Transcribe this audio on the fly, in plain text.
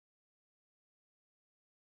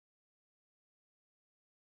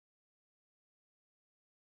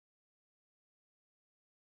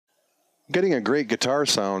Getting a great guitar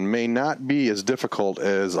sound may not be as difficult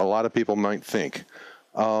as a lot of people might think.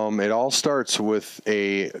 It all starts with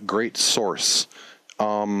a great source.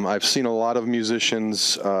 I've seen a lot of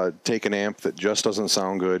musicians take an amp that just doesn't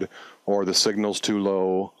sound good, or the signal's too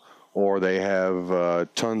low, or they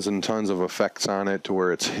have tons and tons of effects on it to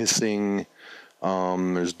where it's hissing.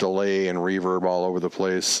 There's delay and reverb all over the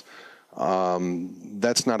place.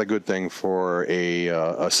 That's not a good thing for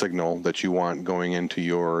a signal that you want going into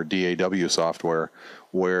your DAW software,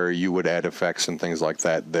 where you would add effects and things like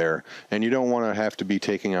that there. And you don't want to have to be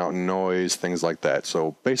taking out noise, things like that.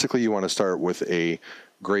 So basically you want to start with a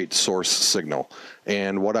great source signal.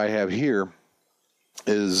 And what I have here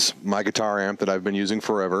is my guitar amp that I've been using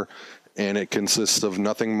forever, and it consists of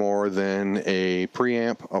nothing more than a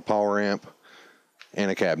preamp, a power amp,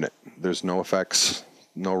 and a cabinet. There's no effects,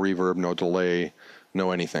 no reverb, no delay,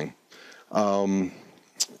 no anything.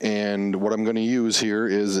 And what I'm going to use here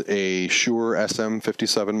is a Shure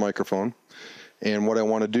SM57 microphone. And what I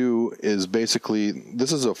want to do is basically,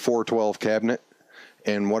 this is a 412 cabinet,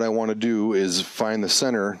 and what I want to do is find the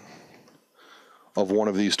center of one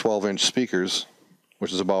of these 12-inch speakers,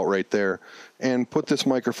 which is about right there, and put this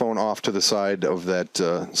microphone off to the side of that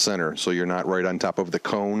center, so you're not right on top of the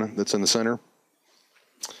cone that's in the center.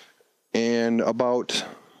 And about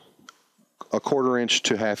a 1/4 inch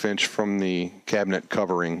to 1/2 inch from the cabinet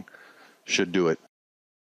covering should do it.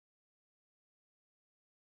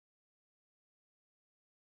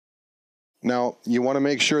 Now, you want to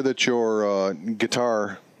make sure that your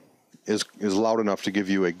guitar is loud enough to give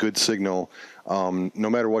you a good signal, no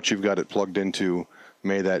matter what you've got it plugged into.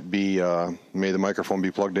 May the microphone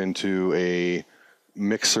be plugged into a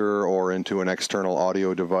mixer or into an external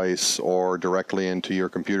audio device or directly into your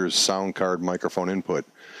computer's sound card microphone input.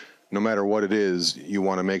 No matter what it is, you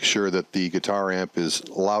want to make sure that the guitar amp is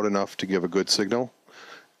loud enough to give a good signal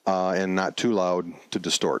and not too loud to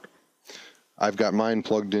distort. I've got mine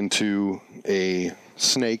plugged into a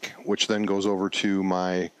snake, which then goes over to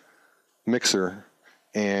my mixer,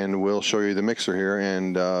 and we'll show you the mixer here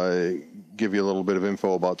and give you a little bit of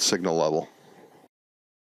info about signal level.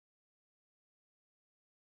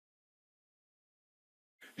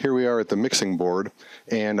 Here we are at the mixing board,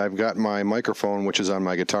 and I've got my microphone, which is on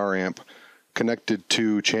my guitar amp, connected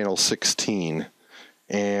to channel 16.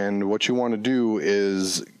 And what you want to do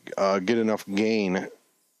is get enough gain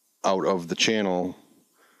out of the channel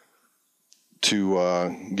to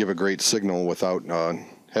give a great signal without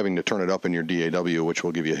having to turn it up in your DAW, which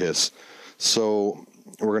will give you a hiss. So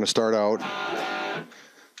we're going to start out.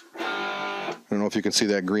 I don't know if you can see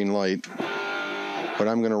that green light, but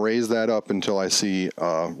I'm going to raise that up until I see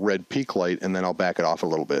a red peak light, and then I'll back it off a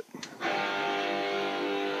little bit.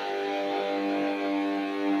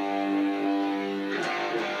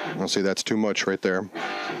 I'll see that's too much right there.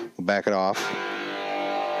 We'll back it off.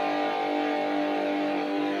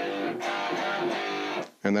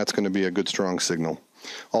 And that's going to be a good strong signal.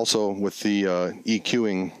 Also, with the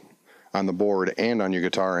EQing on the board and on your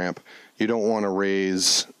guitar amp, you don't want to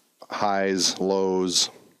raise highs, lows,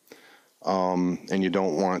 and you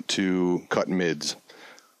don't want to cut mids.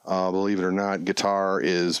 Believe it or not, guitar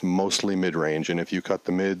is mostly mid-range, and if you cut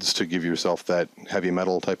the mids to give yourself that heavy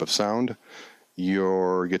metal type of sound,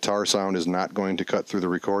 your guitar sound is not going to cut through the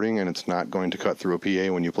recording, and it's not going to cut through a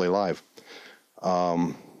PA when you play live.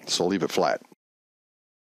 So leave it flat.